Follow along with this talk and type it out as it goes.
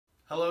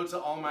Hello to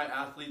all my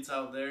athletes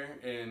out there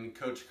in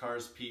Coach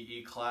Carr's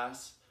PE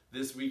class.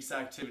 This week's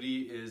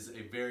activity is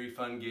a very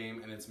fun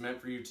game and it's meant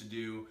for you to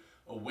do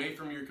away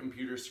from your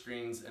computer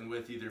screens and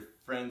with either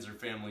friends or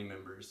family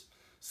members.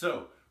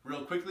 So,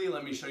 real quickly,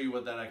 let me show you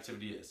what that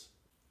activity is.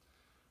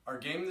 Our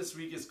game this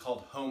week is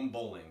called Home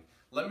Bowling.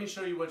 Let me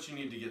show you what you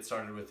need to get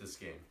started with this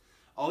game.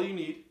 All you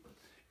need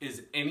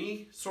is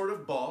any sort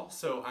of ball.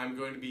 So I'm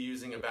going to be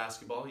using a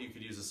basketball. You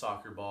could use a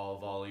soccer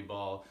ball,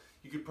 volleyball.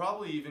 You could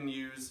probably even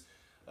use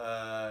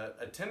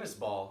a tennis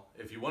ball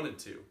if you wanted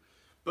to.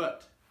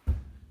 But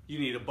you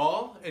need a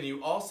ball and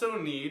you also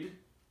need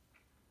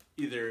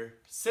either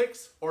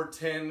 6 or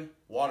 10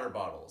 water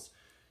bottles.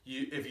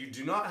 If you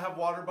do not have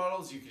water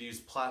bottles, you could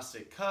use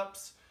plastic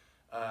cups,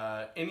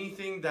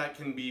 anything that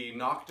can be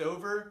knocked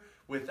over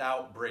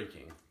without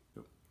breaking.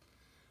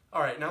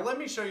 All right, now let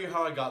me show you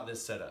how I got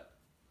this set up.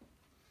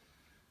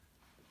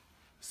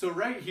 So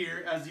right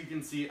here, as you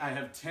can see, I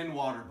have 10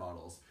 water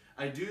bottles.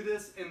 I do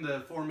this in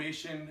the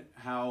formation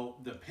how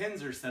the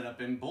pins are set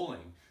up in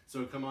bowling.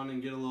 So come on and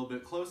get a little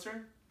bit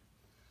closer.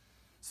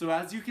 So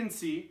as you can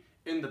see,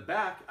 in the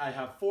back, I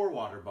have 4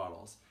 water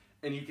bottles.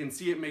 And you can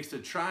see it makes a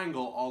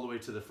triangle all the way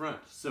to the front.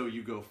 So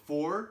you go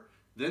 4,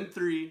 then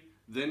 3,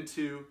 then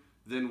 2,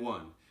 then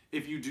 1.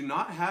 If you do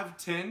not have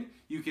 10,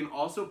 you can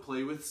also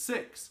play with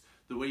 6.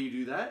 The way you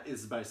do that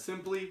is by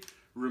simply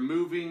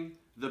removing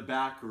the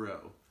back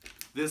row.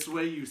 This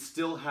way you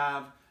still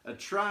have a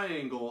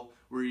triangle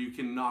where you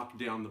can knock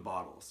down the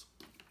bottles.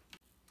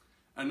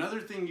 Another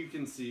thing you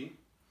can see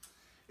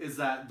is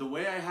that the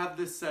way I have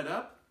this set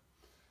up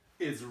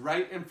is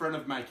right in front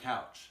of my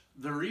couch.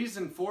 The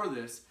reason for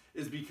this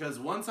is because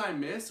once I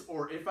miss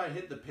or if I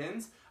hit the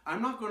pins,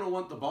 I'm not going to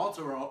want the ball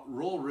to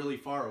roll really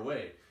far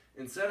away.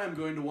 Instead, I'm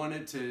going to want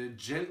it to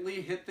gently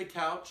hit the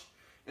couch,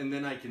 and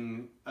then I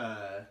can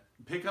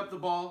pick up the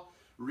ball,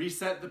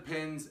 reset the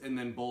pins, and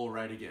then bowl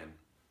right again.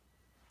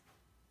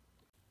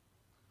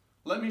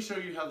 Let me show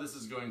you how this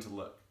is going to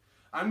look.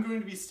 I'm going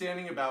to be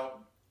standing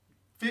about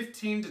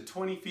 15 to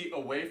 20 feet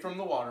away from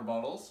the water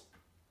bottles.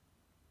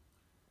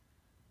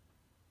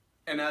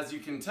 And as you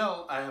can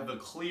tell, I have a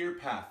clear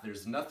path.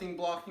 There's nothing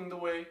blocking the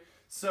way.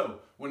 So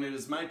when it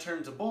is my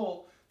turn to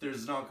bowl,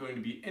 there's not going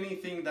to be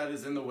anything that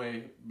is in the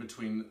way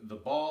between the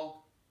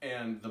ball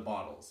and the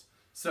bottles.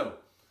 So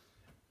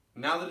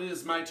now that it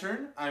is my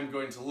turn, I'm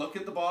going to look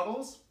at the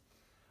bottles.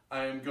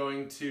 I am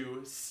going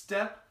to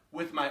step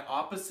with my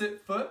opposite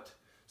foot.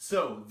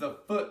 So the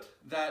foot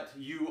that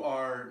you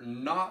are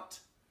not,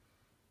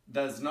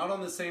 that is not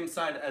on the same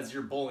side as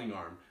your bowling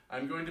arm.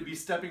 I'm going to be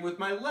stepping with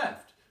my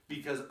left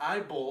because I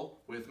bowl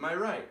with my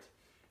right.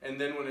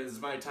 And then when it is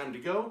my time to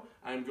go,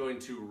 I'm going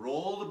to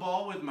roll the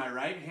ball with my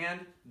right hand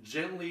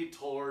gently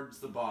towards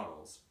the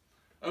bottles.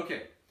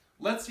 Okay,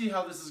 let's see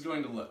how this is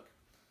going to look.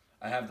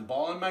 I have the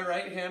ball in my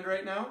right hand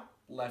right now,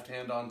 left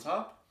hand on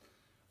top.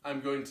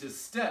 I'm going to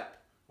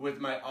step with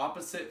my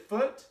opposite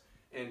foot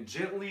and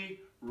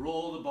gently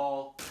roll the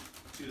ball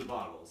to the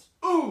bottles.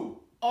 Ooh,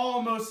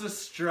 almost a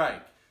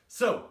strike.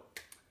 So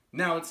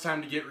now it's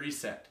time to get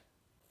reset.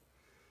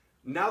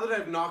 Now that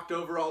I've knocked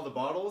over all the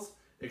bottles,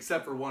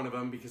 except for one of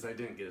them because I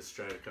didn't get a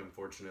strike,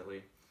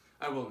 unfortunately,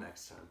 I will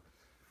next time.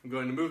 I'm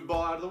going to move the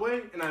ball out of the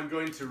way and I'm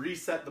going to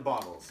reset the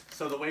bottles.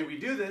 So the way we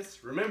do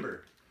this,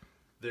 remember,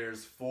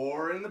 there's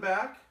 4 in the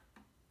back,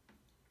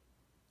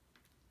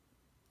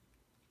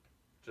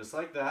 just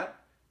like that,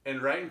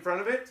 and right in front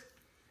of it,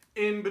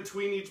 in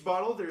between each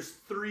bottle, there's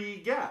 3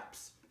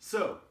 gaps.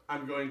 So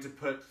I'm going to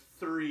put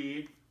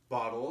 3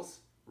 bottles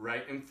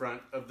right in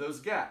front of those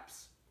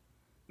gaps.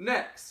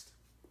 Next,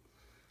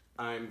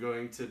 I'm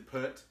going to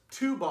put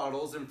 2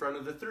 bottles in front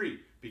of the 3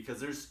 because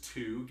there's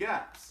 2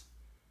 gaps.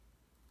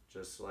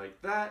 Just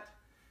like that.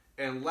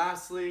 And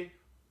lastly,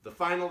 the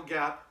final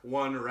gap,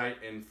 1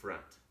 right in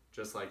front.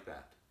 Just like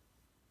that.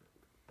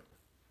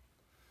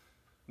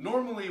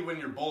 Normally when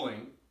you're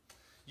bowling,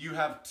 you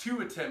have 2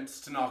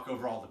 attempts to knock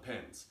over all the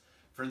pins.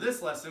 For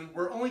this lesson,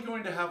 we're only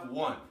going to have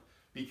 1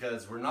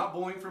 because we're not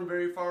bowling from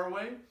very far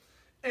away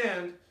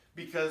and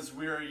because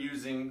we are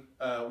using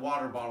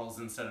water bottles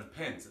instead of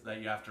pins that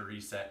you have to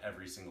reset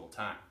every single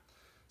time.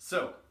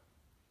 So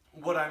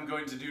what I'm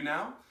going to do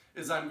now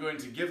is I'm going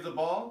to give the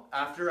ball,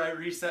 after I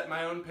reset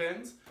my own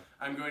pins,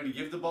 I'm going to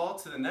give the ball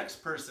to the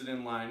next person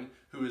in line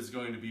who is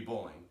going to be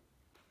bowling.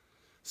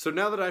 So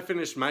now that I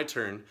finished my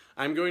turn,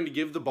 I'm going to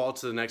give the ball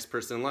to the next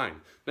person in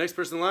line. The next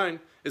person in line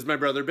is my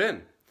brother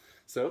Ben.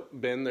 So,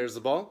 Ben, there's the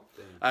ball.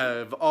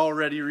 I've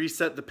already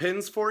reset the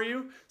pins for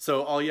you,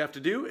 so all you have to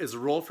do is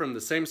roll from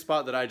the same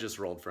spot that I just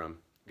rolled from.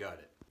 Got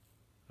it.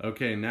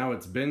 Okay, now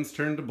it's Ben's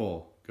turn to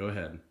bowl. Go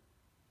ahead.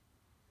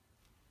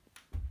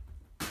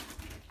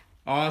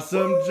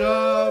 Awesome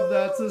job!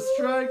 That's a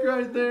strike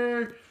right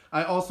there.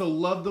 I also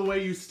love the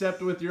way you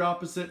stepped with your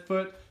opposite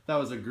foot. That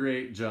was a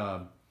great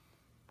job.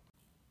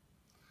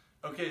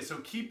 Okay, so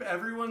keep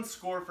everyone's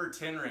score for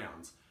 10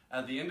 rounds.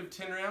 At the end of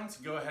 10 rounds,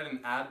 go ahead and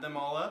add them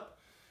all up.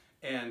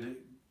 And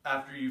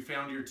after you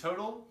found your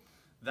total,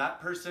 that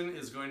person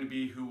is going to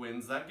be who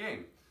wins that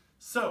game.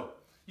 So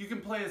You can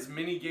play as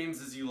many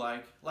games as you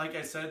like. Like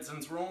I said,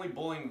 since we're only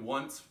bowling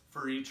once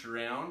for each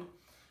round,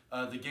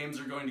 the games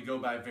are going to go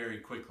by very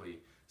quickly.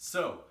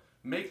 So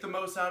make the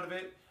most out of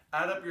it,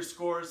 add up your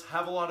scores,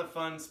 have a lot of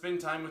fun, spend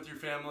time with your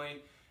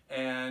family,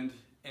 and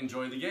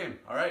enjoy the game.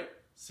 All right,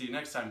 see you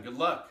next time. Good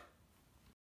luck.